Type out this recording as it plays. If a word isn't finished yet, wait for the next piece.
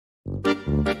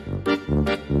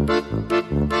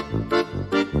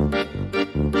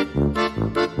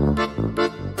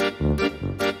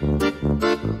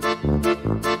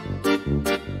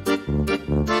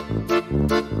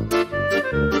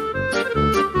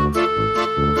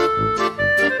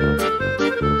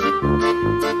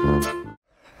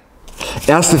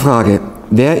Erste Frage,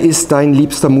 wer ist dein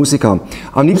liebster Musiker?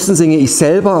 Am liebsten singe ich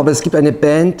selber, aber es gibt eine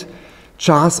Band,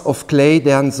 Jars of Clay,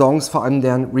 deren Songs, vor allem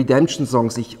deren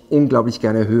Redemption-Songs, ich unglaublich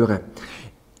gerne höre.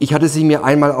 Ich hatte sie mir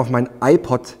einmal auf mein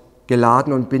iPod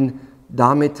geladen und bin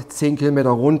damit 10 Kilometer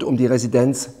rund um die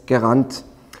Residenz gerannt.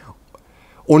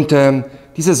 Und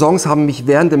diese Songs haben mich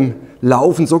während dem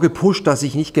Laufen so gepusht, dass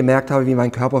ich nicht gemerkt habe, wie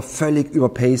mein Körper völlig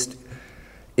überpaced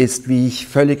ist, wie ich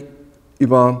völlig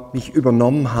mich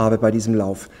übernommen habe bei diesem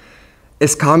Lauf.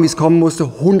 Es kam, wie es kommen musste,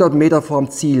 100 Meter vor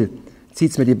dem Ziel zieht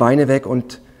es mir die Beine weg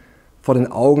und vor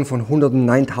den Augen von Hunderten,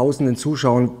 nein, Tausenden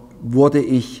Zuschauern wurde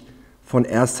ich von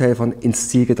Ersthelfern ins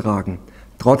Ziel getragen.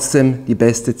 Trotzdem die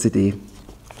beste CD.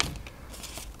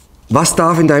 Was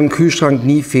darf in deinem Kühlschrank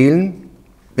nie fehlen?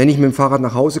 Wenn ich mit dem Fahrrad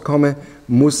nach Hause komme,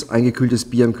 muss ein gekühltes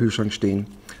Bier im Kühlschrank stehen.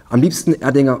 Am liebsten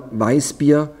Erdinger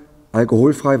Weißbier,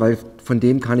 alkoholfrei, weil von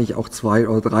dem kann ich auch 2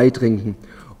 oder 3 trinken,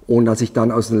 ohne dass ich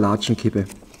dann aus den Latschen kippe.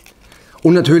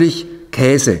 Und natürlich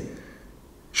Käse,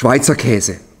 Schweizer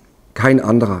Käse, kein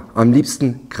anderer. Am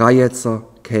liebsten Greyerzer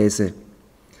Käse,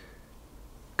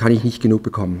 kann ich nicht genug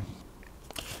bekommen.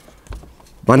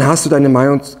 Wann hast du deine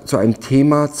Meinung zu einem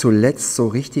Thema zuletzt so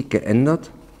richtig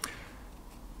geändert?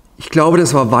 Ich glaube,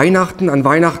 das war Weihnachten. An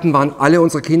Weihnachten waren alle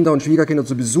unsere Kinder und Schwiegerkinder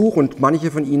zu Besuch und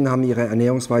manche von ihnen haben ihre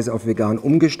Ernährungsweise auf vegan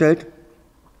umgestellt.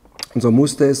 Und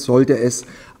so sollte es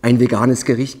ein veganes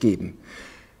Gericht geben.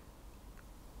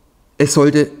 Es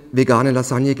sollte vegane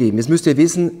Lasagne geben. Jetzt müsst ihr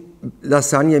wissen,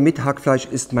 Lasagne mit Hackfleisch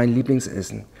ist mein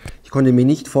Lieblingsessen. Ich konnte mir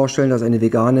nicht vorstellen, dass eine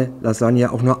vegane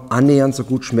Lasagne auch nur annähernd so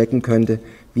gut schmecken könnte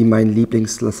wie mein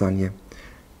Lieblingslasagne.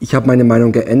 Ich habe meine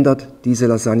Meinung geändert. Diese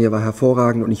Lasagne war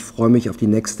hervorragend und ich freue mich auf die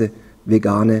nächste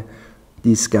vegane,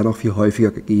 die es gerne noch viel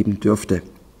häufiger geben dürfte.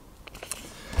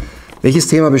 Welches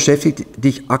Thema beschäftigt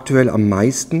dich aktuell am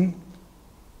meisten?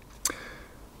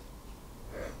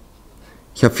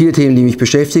 Ich habe viele Themen, die mich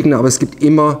beschäftigen, aber es gibt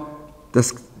immer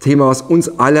das Thema, was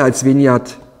uns alle als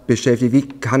Vineyard beschäftigt. Wie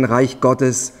kann Reich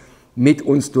Gottes mit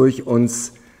uns, durch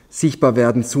uns sichtbar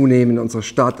werden, zunehmen in unserer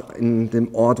Stadt, in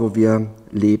dem Ort, wo wir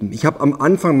leben? Ich habe am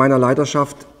Anfang meiner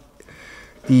Leiterschaft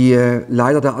die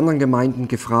Leiter der anderen Gemeinden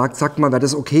gefragt, sagt mal, wäre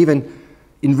das okay, wenn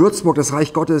in Würzburg das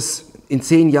Reich Gottes in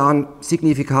 10 Jahren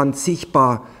signifikant,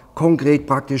 sichtbar, konkret,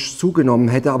 praktisch zugenommen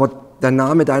hätte, aber der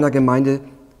Name deine Gemeinde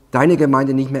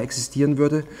nicht mehr existieren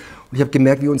würde? Und ich habe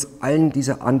gemerkt, wie uns allen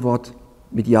diese Antwort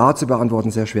mit Ja zu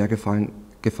beantworten sehr schwer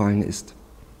gefallen ist.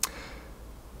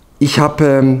 Ich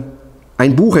habe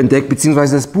ein Buch entdeckt,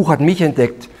 beziehungsweise das Buch hat mich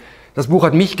entdeckt. Das Buch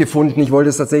hat mich gefunden. Ich wollte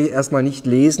es tatsächlich erstmal nicht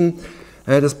lesen.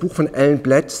 Das Buch von Alan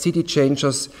Blatt, City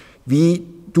Changers, wie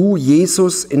du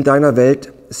Jesus in deiner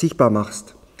Welt sichtbar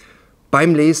machst.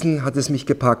 Beim Lesen hat es mich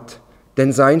gepackt,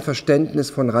 denn sein Verständnis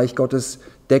von Reich Gottes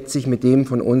deckt sich mit dem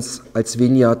von uns als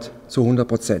Vineyard zu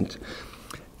 100%.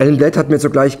 Alan Blatt hat mir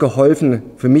zugleich geholfen,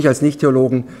 für mich als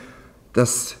Nicht-Theologen,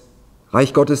 das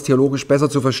Reich Gottes theologisch besser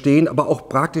zu verstehen, aber auch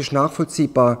praktisch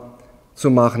nachvollziehbar zu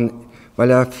machen, weil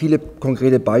er viele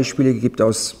konkrete Beispiele gibt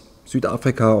aus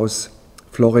Südafrika, aus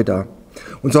Florida.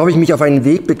 Und so habe ich mich auf einen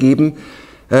Weg begeben,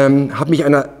 habe mich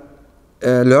einer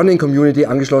Learning Community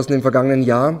angeschlossen im vergangenen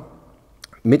Jahr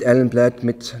mit Alan Blatt,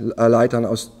 mit Leitern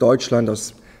aus Deutschland,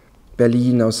 aus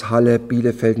Berlin, aus Halle,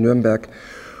 Bielefeld, Nürnberg.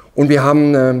 Und wir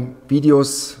haben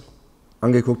Videos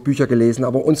angeguckt, Bücher gelesen,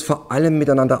 aber uns vor allem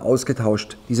miteinander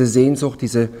ausgetauscht. Diese Sehnsucht,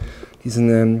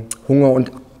 diesen Hunger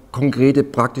und konkrete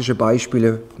praktische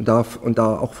Beispiele und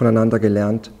da auch voneinander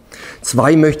gelernt.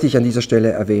 2 möchte ich an dieser Stelle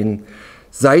erwähnen.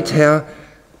 Seither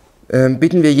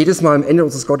bitten wir jedes Mal am Ende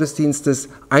unseres Gottesdienstes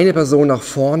eine Person nach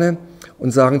vorne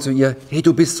und sagen zu ihr, hey,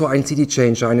 du bist so ein City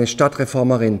Changer, eine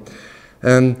Stadtreformerin.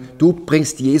 Du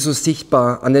bringst Jesus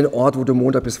sichtbar an den Ort, wo du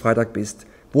Montag bis Freitag bist.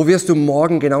 Wo wirst du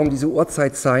morgen genau um diese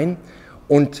Uhrzeit sein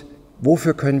und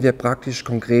wofür können wir praktisch,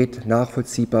 konkret,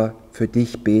 nachvollziehbar für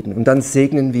dich beten? Und dann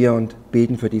segnen wir und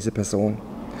beten für diese Person.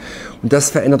 Und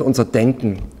das verändert unser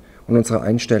Denken und unsere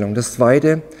Einstellung. Das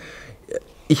Zweite,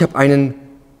 ich habe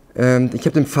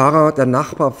den Pfarrer der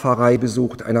Nachbarpfarrei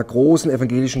besucht, einer großen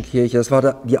evangelischen Kirche. Das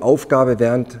war die Aufgabe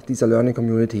während dieser Learning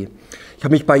Community. Ich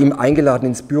habe mich bei ihm eingeladen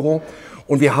ins Büro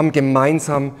und wir haben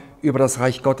gemeinsam über das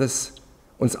Reich Gottes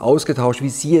uns ausgetauscht, wie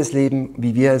sie es leben,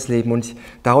 wie wir es leben. Und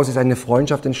daraus ist eine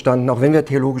Freundschaft entstanden, auch wenn wir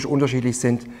theologisch unterschiedlich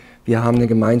sind. Wir haben ein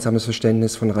gemeinsames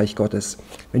Verständnis von Reich Gottes.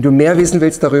 Wenn du mehr wissen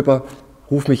willst darüber,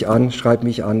 ruf mich an, schreib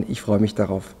mich an, ich freue mich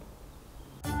darauf.